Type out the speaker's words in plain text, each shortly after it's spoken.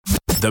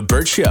The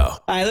Burt Show.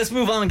 All right, let's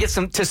move on and get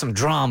to some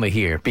drama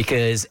here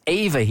because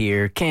Ava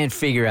here can't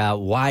figure out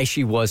why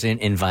she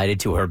wasn't invited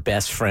to her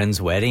best friend's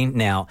wedding.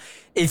 Now,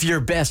 if you're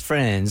best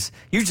friends,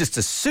 you just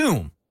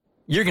assume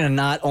you're going to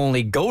not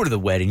only go to the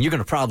wedding, you're going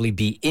to probably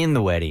be in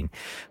the wedding.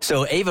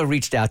 So Ava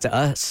reached out to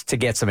us to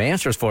get some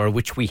answers for her,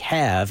 which we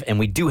have, and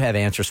we do have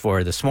answers for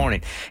her this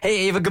morning.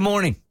 Hey, Ava, good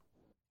morning.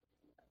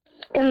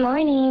 Good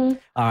morning.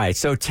 All right,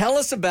 so tell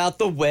us about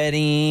the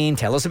wedding.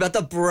 Tell us about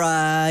the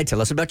bride. Tell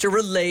us about your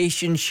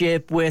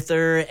relationship with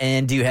her.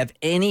 And do you have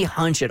any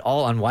hunch at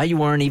all on why you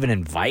weren't even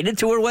invited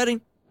to her wedding?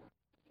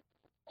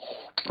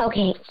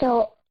 Okay,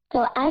 so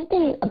I've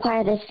been a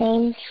part of the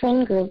same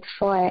friend group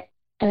for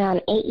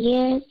around 8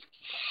 years.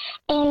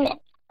 And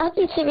up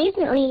until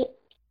recently,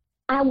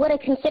 I would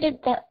have considered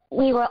that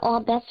we were all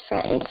best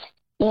friends,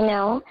 you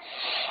know?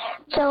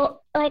 So,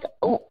 like,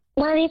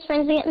 one of these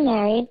friends is getting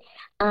married.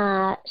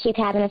 She's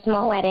having a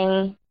small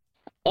wedding,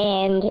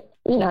 and,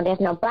 you know, there's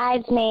no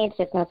bridesmaids,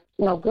 there's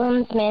no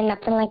groomsmen,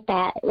 nothing like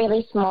that.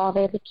 Really small,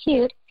 really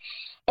cute.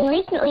 And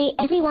recently,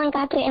 everyone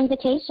got their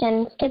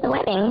invitations to the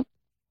wedding,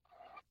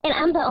 and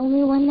I'm the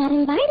only one not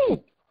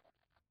invited.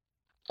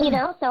 You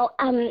know, so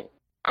I didn't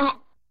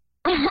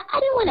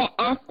want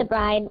to ask the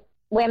bride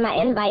where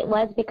my invite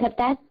was because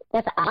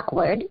that's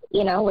awkward.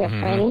 You know, we're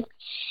friends.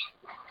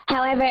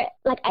 However,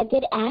 like, I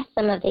did ask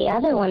some of the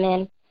other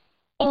women,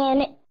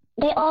 and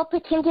they all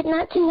pretended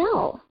not to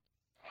know.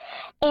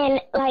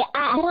 And, like,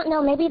 I don't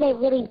know, maybe they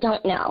really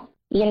don't know,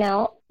 you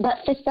know? But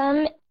for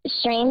some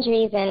strange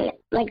reason,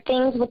 like,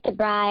 things with the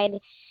bride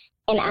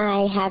and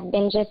I have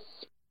been just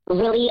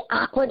really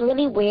awkward,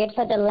 really weird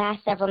for the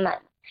last several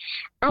months.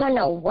 I don't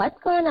know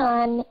what's going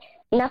on.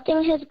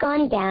 Nothing has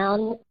gone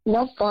down,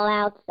 no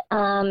fallouts.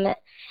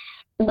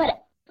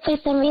 But for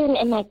some reason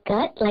in my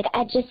gut, like,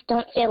 I just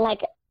don't feel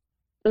like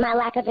my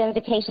lack of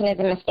invitation is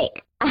a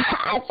mistake.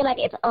 I feel like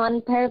it's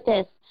on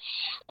purpose.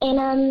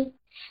 And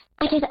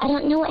I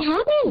don't know what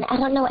happened. I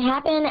don't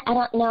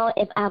know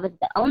if I was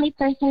the only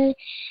person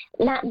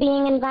not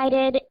being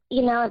invited,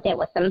 you know, if there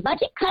was some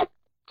budget cuts.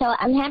 So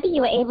I'm happy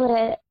you were able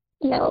to,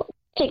 you know,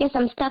 figure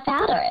some stuff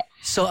out of it.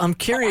 So I'm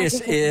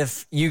curious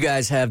if you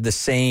guys have the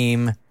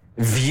same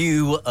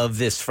view of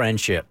this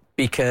friendship.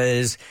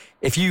 Because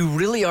if you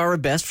really are a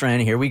best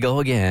friend, here we go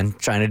again,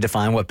 trying to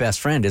define what best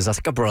friend is. That's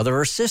like a brother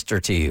or sister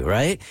to you,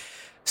 right?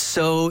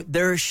 So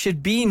there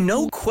should be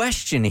no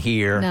question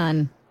here.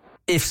 None.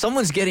 If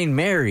someone's getting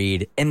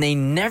married and they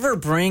never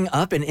bring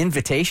up an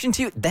invitation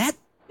to you, that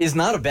is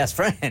not a best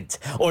friend.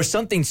 Or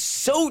something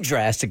so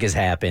drastic has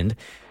happened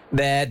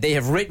that they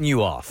have written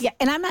you off. Yeah,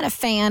 and I'm not a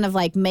fan of,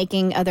 like,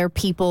 making other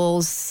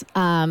people's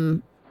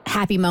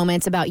happy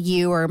moments about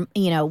you or,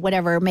 you know,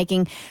 whatever,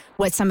 making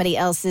what somebody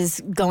else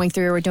is going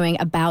through or doing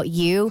about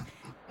you.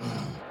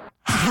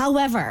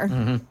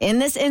 However, in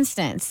this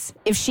instance,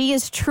 if she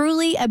is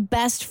truly a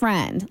best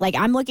friend, like,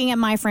 I'm looking at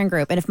my friend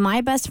group, and if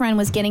my best friend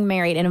was getting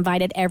married and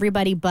invited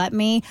everybody but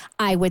me,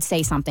 I would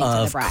say something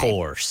to the bride. Of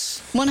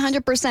course.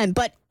 100%.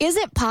 But is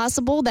it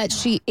possible that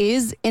she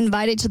is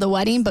invited to the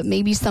wedding, but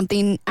maybe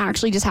something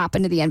actually just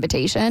happened to the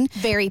invitation?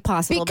 Very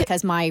possible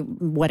because my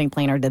wedding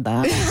planner did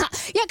that.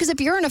 Yeah, because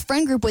if you're in a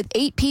friend group with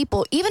 8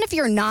 people, even if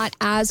you're not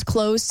as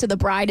close to the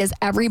bride as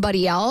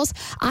everybody else,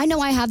 I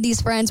know I have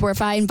these friends where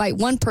if I invite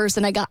one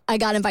person, I got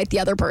to invite the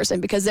other person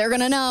because they're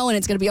going to know and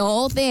it's going to be a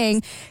whole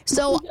thing.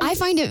 So I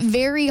find it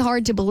very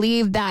hard to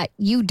believe that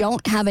you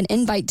don't have an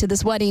invite to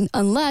this wedding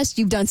unless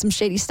you've done some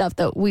shady stuff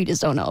that we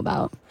just don't know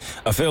about.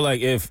 I feel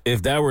like if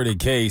that were the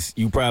case,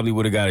 you probably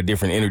would have got a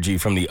different energy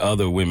from the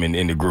other women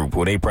in the group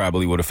where they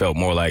probably would have felt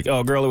more like,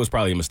 oh, girl, it was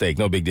probably a mistake.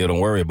 No big deal. Don't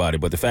worry about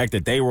it. But the fact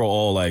that they were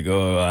all like,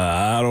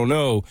 I don't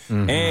know.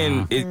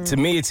 And to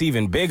me, it's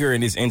even bigger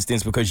in this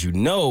instance because you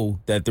know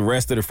that the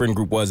rest of the friend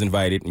group was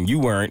invited and you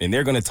weren't, and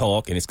they're going to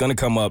talk and it's going to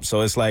come up.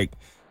 So it's like,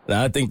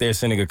 I think they're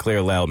sending a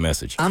clear, loud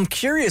message. I'm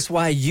curious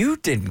why you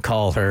didn't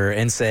call her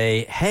and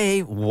say,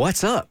 hey,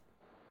 what's up?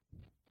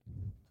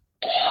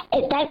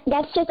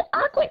 That's just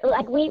awkward.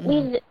 Like,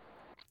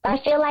 I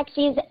feel like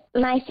she's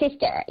my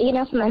sister, you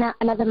know, from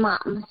another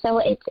mom.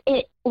 So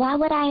why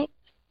would I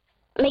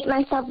make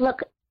myself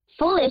look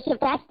foolish if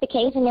that's the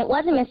case and it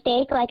was a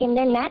mistake, like, and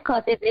then that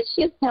causes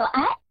issues? So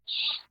I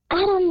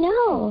don't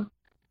know.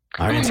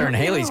 Our intern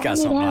Haley's got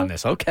something on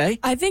this. Okay.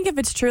 I think if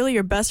it's truly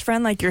your best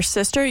friend, like your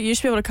sister, you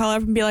should be able to call her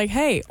up and be like,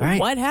 hey,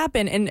 what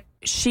happened? And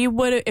she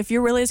would, if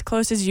you're really as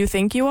close as you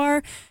think you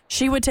are,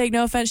 she would take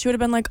no offense. She would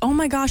have been like, oh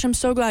my gosh, I'm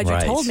so glad you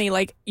told me.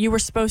 Like, you were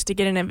supposed to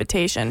get an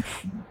invitation.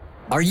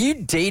 Are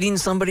you dating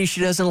somebody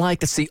she doesn't like?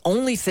 That's the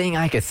only thing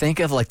I could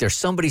think of. Like, there's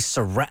somebody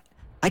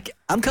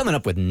I'm coming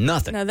up with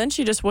nothing. No, then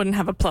she just wouldn't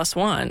have a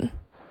 +1.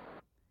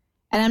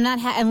 And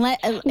I'm not,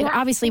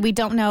 obviously we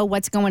don't know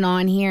what's going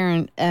on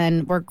here,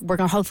 and we're going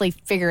to hopefully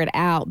figure it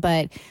out.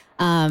 But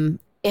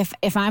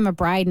if I'm a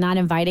bride not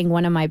inviting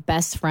one of my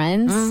best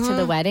friends to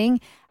the wedding,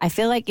 I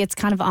feel like it's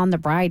kind of on the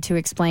bride to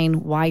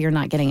explain why you're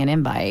not getting an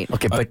invite.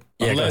 Okay, but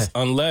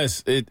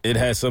unless it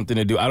has something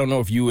to do. I don't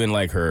know if you and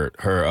like her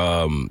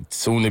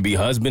soon-to-be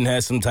husband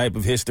has some type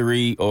of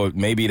history, or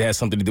maybe it has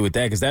something to do with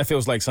that, because that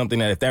feels like something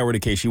that if that were the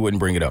case, she wouldn't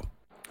bring it up.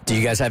 Do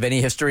you guys have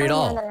any history at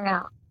all?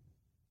 No.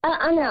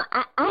 No.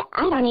 I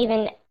don't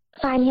even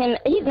find him.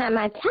 He's not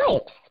my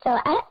type. So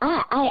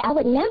I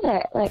would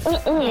never like.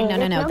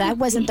 No. That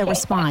wasn't the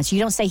response. You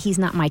don't say he's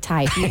not my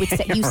type.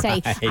 You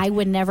say I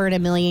would never in a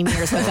million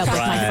years hook up with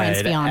my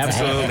friend's fiance.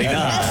 Absolutely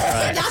not.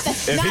 Right.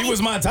 If he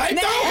was my type,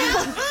 though.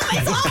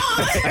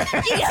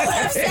 You know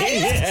what I'm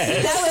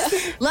saying?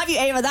 Love you,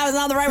 Ava. That was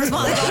not the right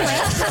response.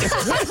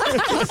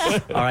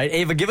 All right,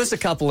 Ava, give us a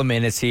couple of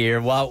minutes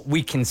here. While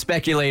we can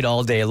speculate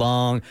all day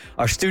long,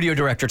 our studio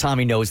director,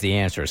 Tommy, knows the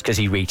answers because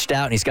he reached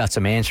out and he's got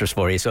some answers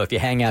for you. So if you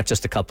hang out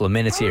just a couple of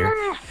minutes here,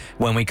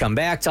 when we come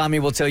back, Tommy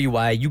will tell you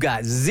why you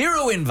got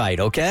 0 invite,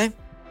 okay?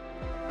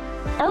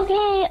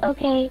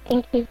 Okay.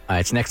 Thank you. All right,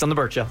 it's next on The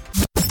Burt Show.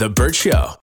 The Burt Show.